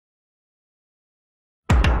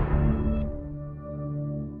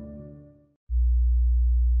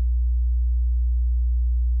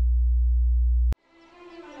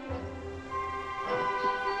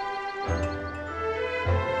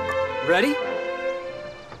Ready?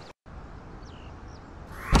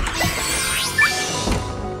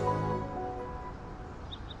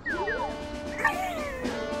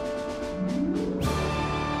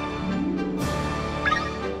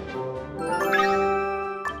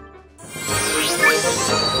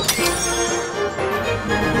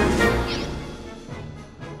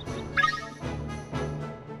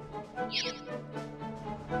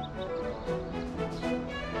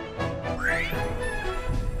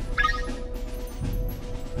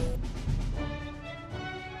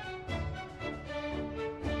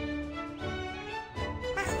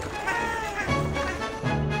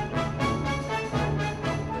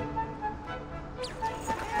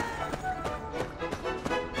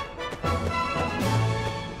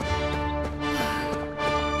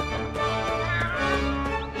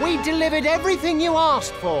 We delivered everything you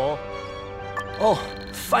asked for. Oh,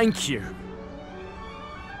 thank you.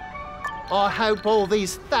 I hope all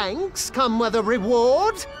these thanks come with a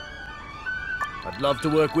reward. I'd love to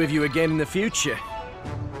work with you again in the future.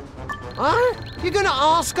 Huh? You're gonna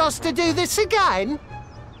ask us to do this again?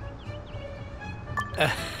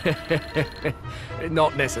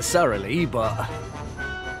 Not necessarily, but...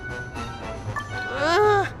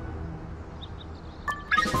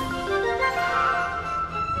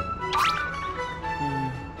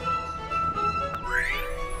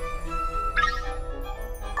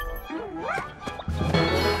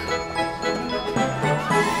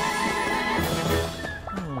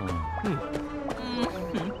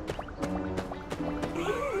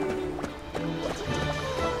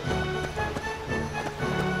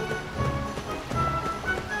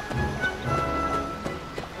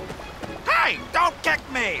 Don't kick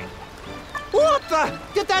me! What the?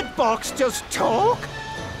 Did that box just talk?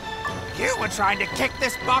 You were trying to kick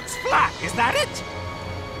this box flat, is that it?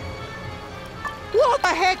 What the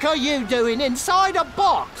heck are you doing inside a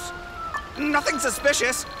box? Nothing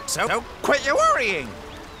suspicious, so quit your worrying.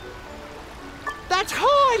 That's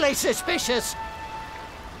highly suspicious.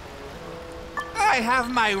 I have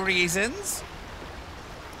my reasons.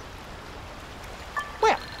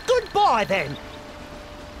 Well, goodbye then.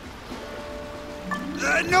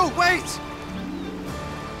 No, wait!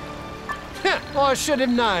 I should have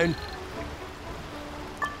known.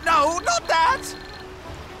 No, not that!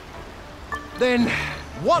 Then,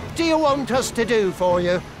 what do you want us to do for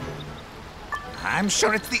you? I'm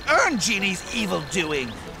sure it's the Urn Genie's evil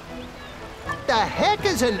doing. The heck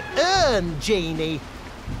is an Urn Genie?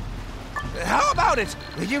 How about it?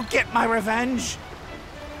 Will you get my revenge?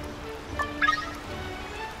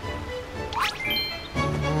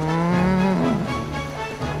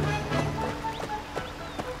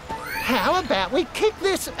 How about we kick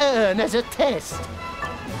this urn as a test?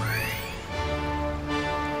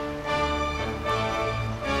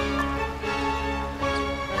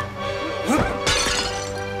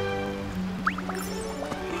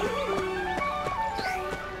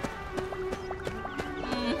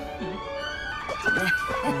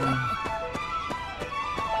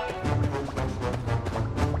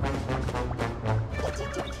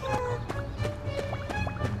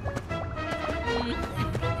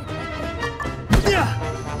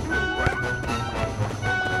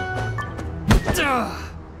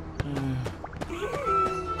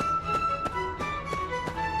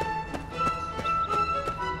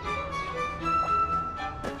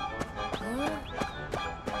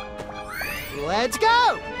 Let's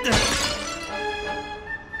go!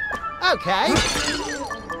 Okay.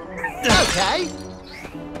 Okay.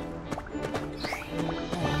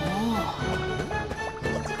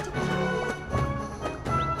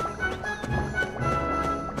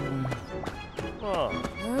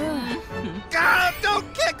 God,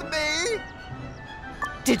 don't kick me!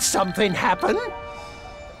 Did something happen?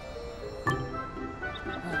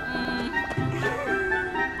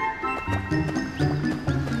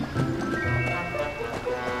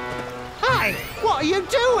 Hey, what are you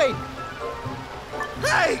doing?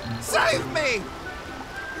 Hey, save me!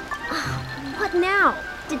 What now?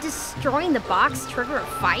 Did destroying the box trigger a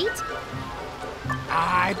fight?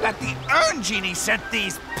 I bet the Urn Genie sent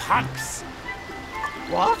these punks.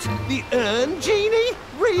 What? The Urn Genie?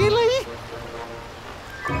 Really?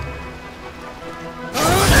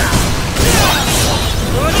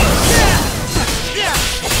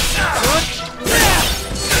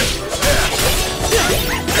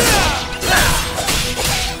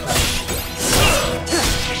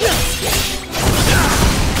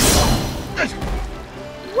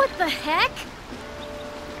 What the heck?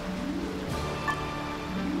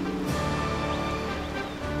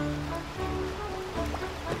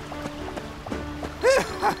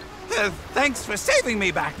 Thanks for saving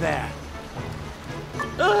me back there.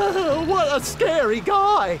 a scary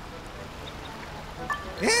guy.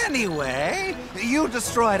 Anyway, you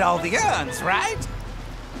destroyed all the urns, right?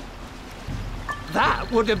 That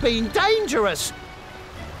would have been dangerous.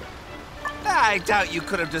 I doubt you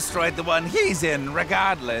could have destroyed the one he's in,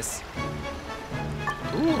 regardless.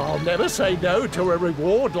 Ooh, I'll never say no to a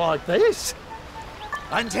reward like this.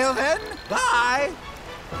 Until then, bye!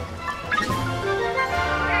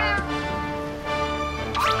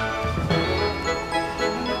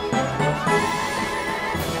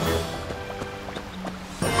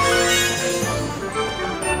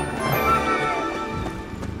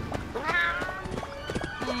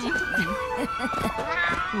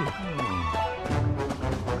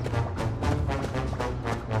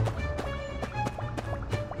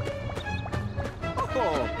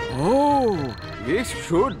 Oh, this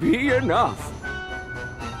should be enough.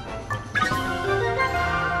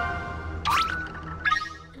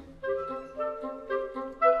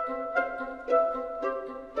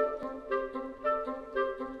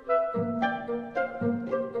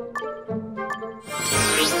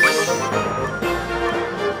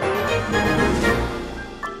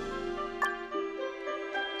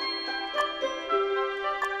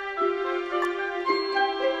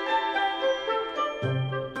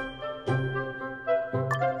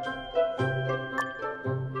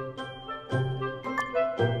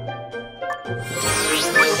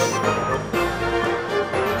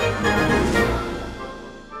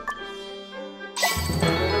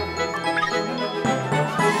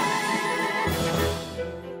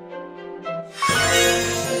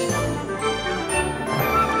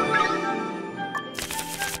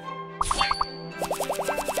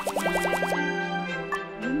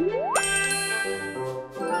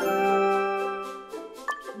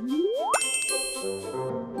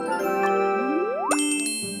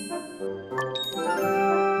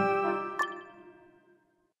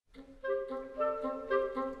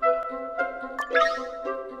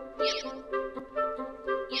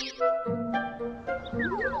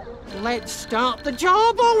 Let's start the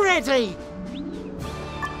job already.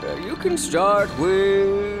 You can start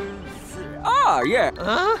with... Ah, yeah.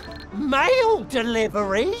 Huh? Mail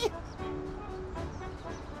delivery?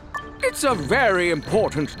 It's a very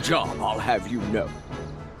important job, I'll have you know.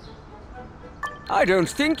 I don't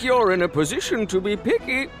think you're in a position to be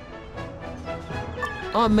picky.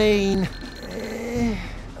 I mean,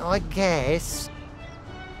 I guess.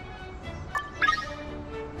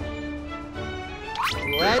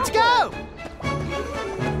 Let's go!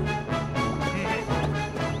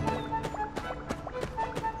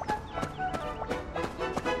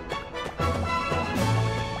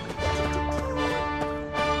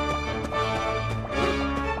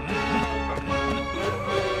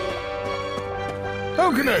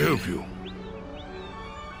 How can I help you?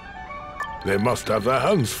 They must have their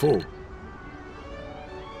hands full.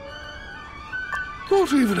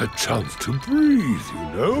 Not even a chance to breathe, you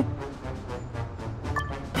know?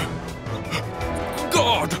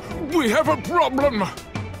 God! We have a problem!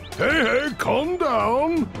 Hey, calm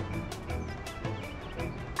down.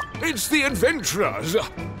 It's the adventurers.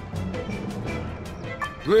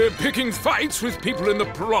 They're picking fights with people in the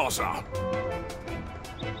plaza.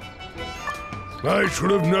 I should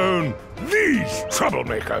have known these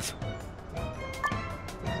troublemakers.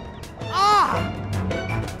 Ah!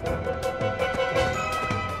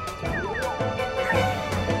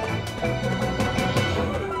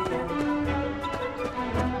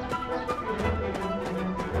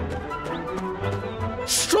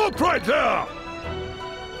 Stop right there!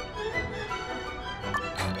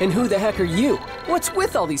 And who the heck are you? What's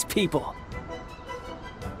with all these people?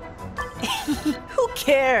 Who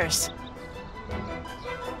cares?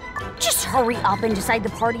 Just hurry up and decide the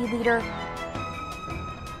party leader.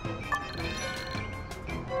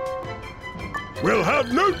 We'll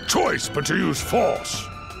have no choice but to use force.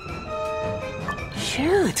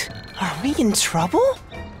 Shoot, are we in trouble?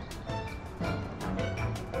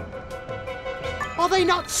 Are they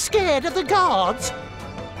not scared of the guards?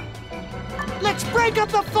 Let's break up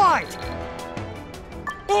the fight!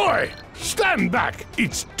 Oi! Stand back!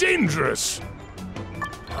 It's dangerous!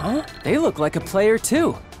 Huh? They look like a player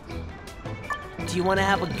too. Do you want to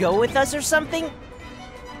have a go with us or something?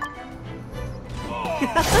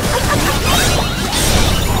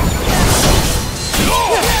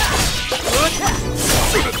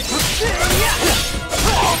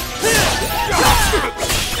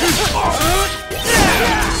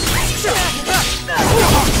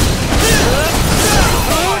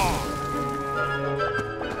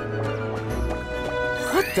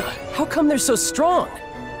 What the? How come they're so strong?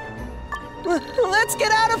 Let's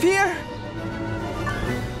get out of here!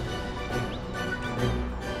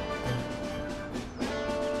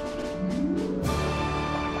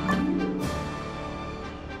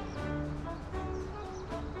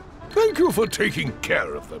 Thank you for taking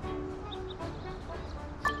care of them.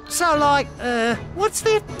 So, like, what's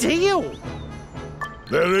their deal?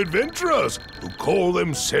 They're adventurers who call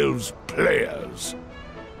themselves players.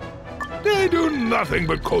 They do nothing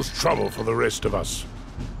but cause trouble for the rest of us.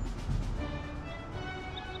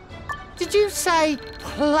 Did you say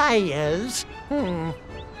players? Do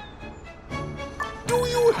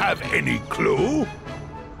you have any clue?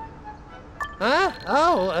 Huh?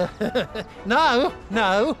 Oh, no.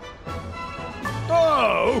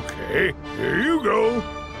 Oh, okay. Here you go.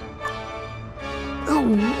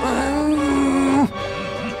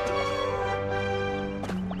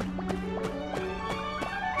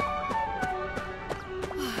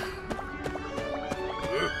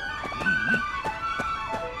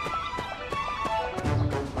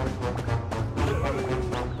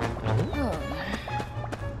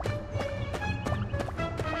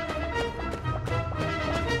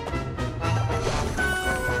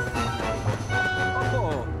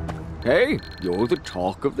 Hey, you're the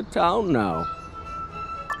talk of the town now.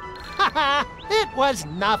 It was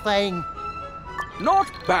nothing.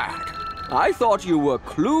 Not bad. I thought you were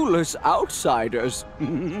clueless outsiders.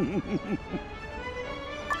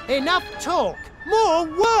 Enough talk. More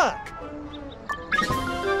work.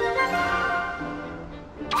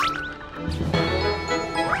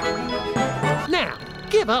 Now,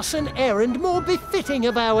 give us an errand more befitting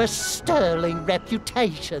of our sterling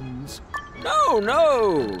reputations.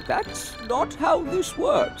 No, that's not how this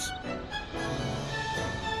works.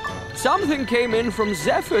 Something came in from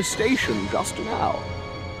Zephyr Station just now.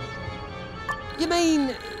 You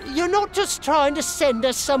mean, you're not just trying to send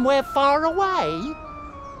us somewhere far away?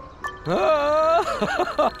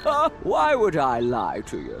 Why would I lie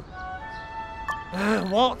to you?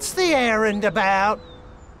 What's the errand about?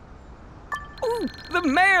 Oh, the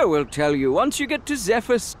mayor will tell you once you get to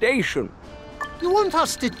Zephyr Station. You want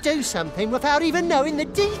us to do something without even knowing the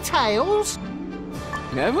details?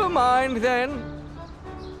 Never mind, then.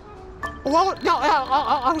 What? No,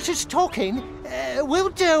 I was just talking. We'll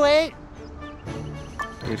do it.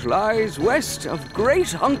 It lies west of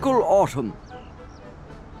Great Uncle Autumn.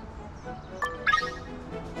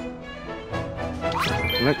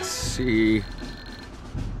 Let's see.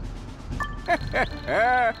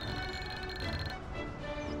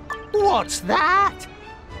 What's that?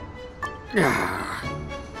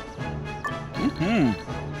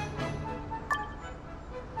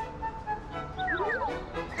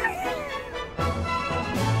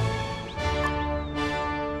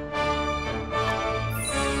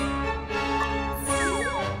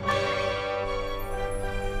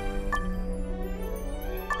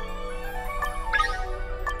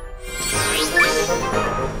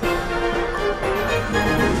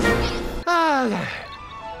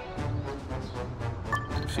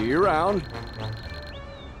 See you around.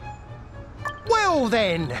 Well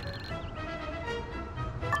then.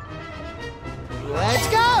 Let's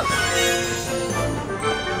go!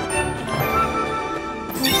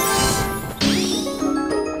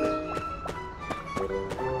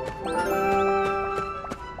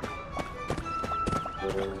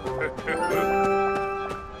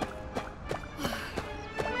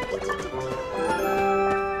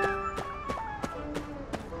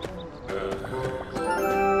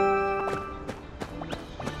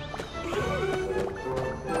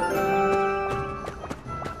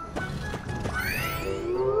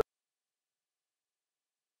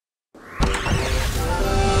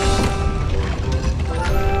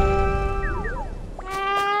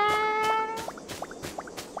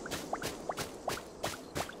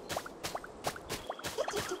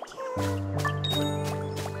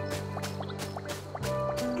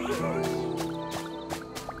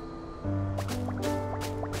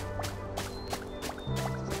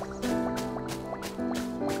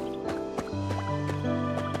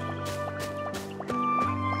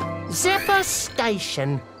 Zephyr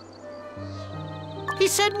Station. He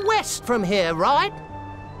said west from here, right?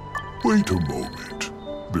 Wait a moment.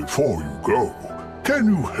 Before you go, can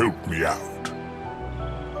you help me out?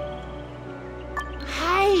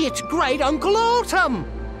 Hey, it's Great Uncle Autumn!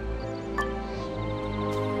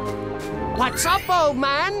 What's up, old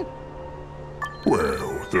man?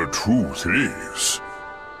 Well, the truth is...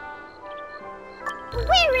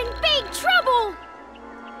 We're in big trouble!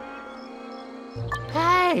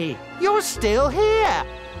 Hey, you're still here!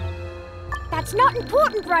 That's not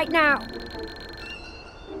important right now.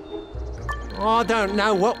 I don't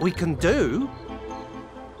know what we can do.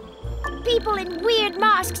 People in weird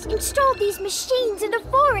masks installed these machines in the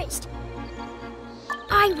forest.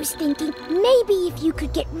 I was thinking maybe if you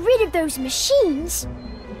could get rid of those machines.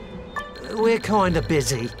 We're kinda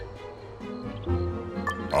busy.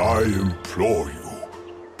 I implore you,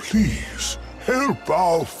 please help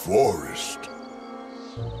our forest.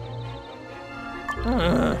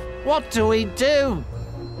 What do we do?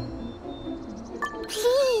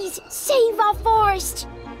 Please, save our forest!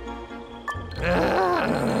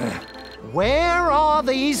 Where are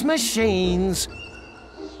these machines?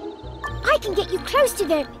 I can get you close to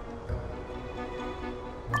them.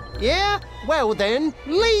 Yeah? Well then,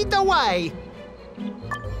 lead the way.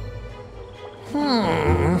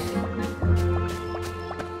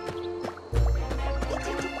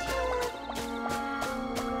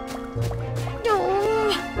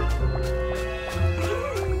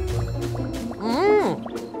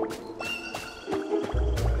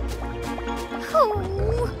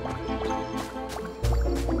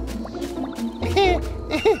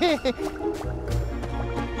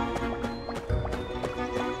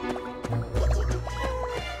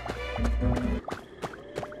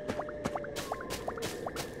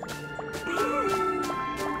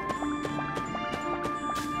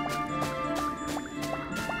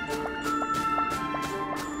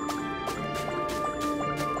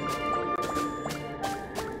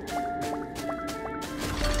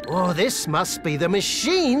 Oh, this must be the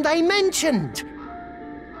machine they mentioned.